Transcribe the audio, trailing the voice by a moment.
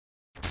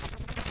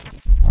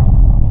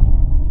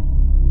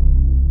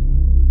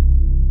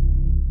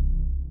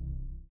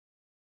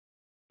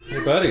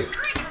buddy.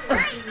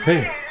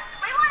 Hey,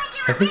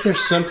 I think there's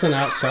something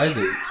outside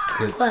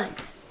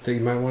that you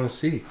might want to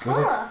see. Go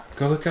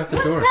look out the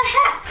door. What the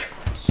heck?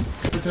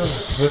 The door.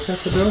 Look out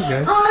the door,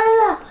 guys.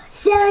 Oh,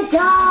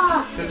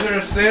 Santa! Is there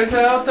a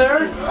Santa out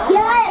there?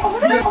 Yeah! Oh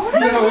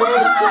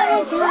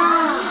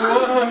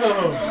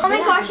my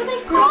gosh, oh my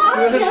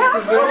god! Is there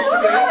a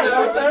Santa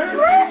out there?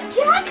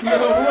 Jack! No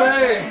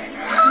way!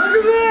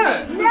 Look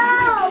at that!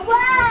 No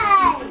way!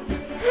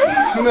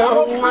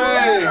 No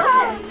way!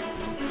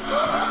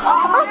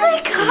 Oh my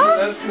gosh!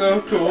 That's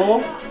so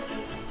cool.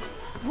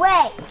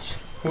 Wait.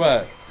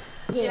 What?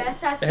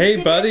 Yes,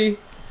 Hey, buddy.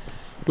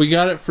 We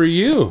got it for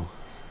you.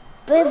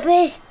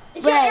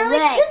 It's your early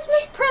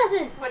Christmas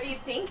present. What do you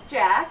think,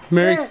 Jack?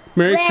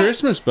 Merry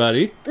Christmas,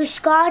 buddy.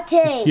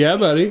 Biscotti. Yeah,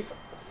 buddy.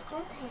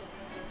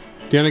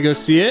 Do you want to go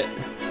see it?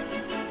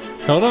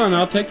 Hold on,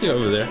 I'll take you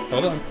over there.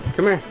 Hold on.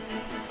 Come here.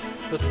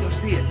 Let's go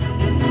see it.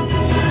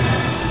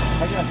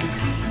 I got you.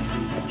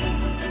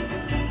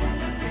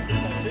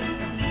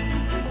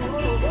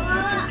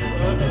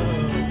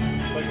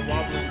 It's like a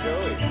wobbly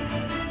jelly.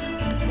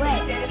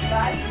 Wait. Say his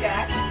body,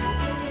 Jack.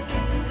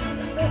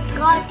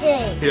 Biscotti.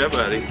 Yeah,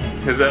 buddy.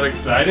 Is that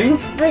exciting?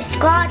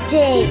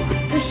 Biscotti.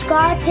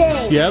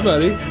 Biscotti. Yeah,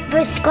 buddy.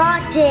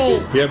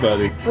 Biscotti. Yeah,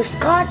 buddy.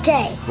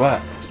 Biscotti.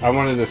 What? I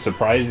wanted to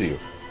surprise you.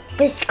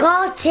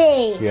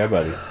 Biscotti. Yeah,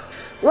 buddy.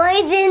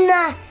 Why didn't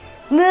I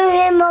move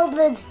him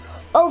over here?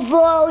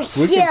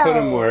 We can put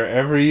him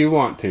wherever you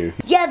want to.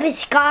 Yeah,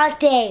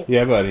 Biscotti.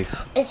 Yeah, buddy.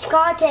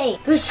 Biscotti.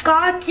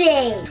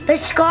 Biscotti.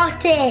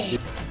 Biscotti.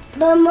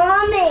 But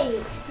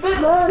mommy.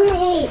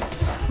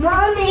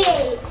 Mommy.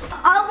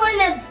 I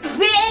want a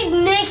big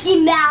Mickey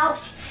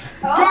Mouse.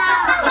 I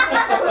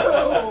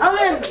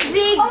want a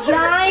big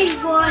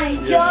giant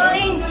one.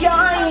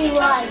 Giant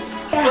one.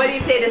 What do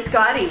you say to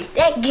Scotty?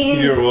 Thank you.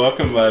 You're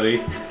welcome,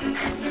 buddy.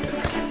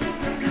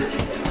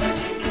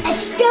 It's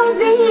still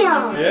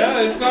there.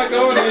 Yeah, it's not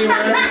going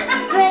anywhere.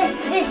 But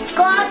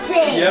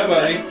Biscotti. Yeah,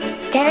 buddy.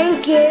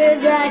 Thank you,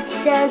 that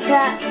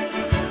Santa.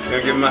 You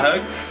gonna give him a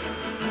hug?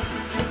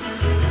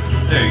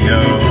 There you go.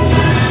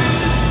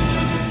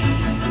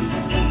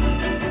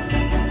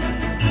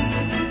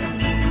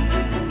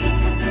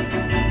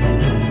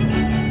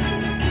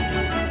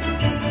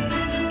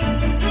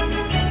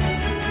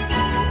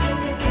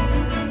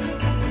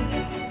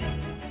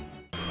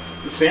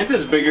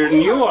 Santa's bigger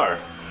than you are.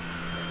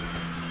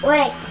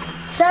 Wait,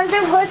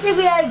 Santa's supposed to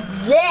be like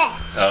this.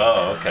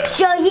 Oh, okay.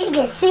 So he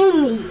can see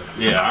me.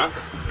 Yeah.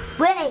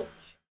 Wait.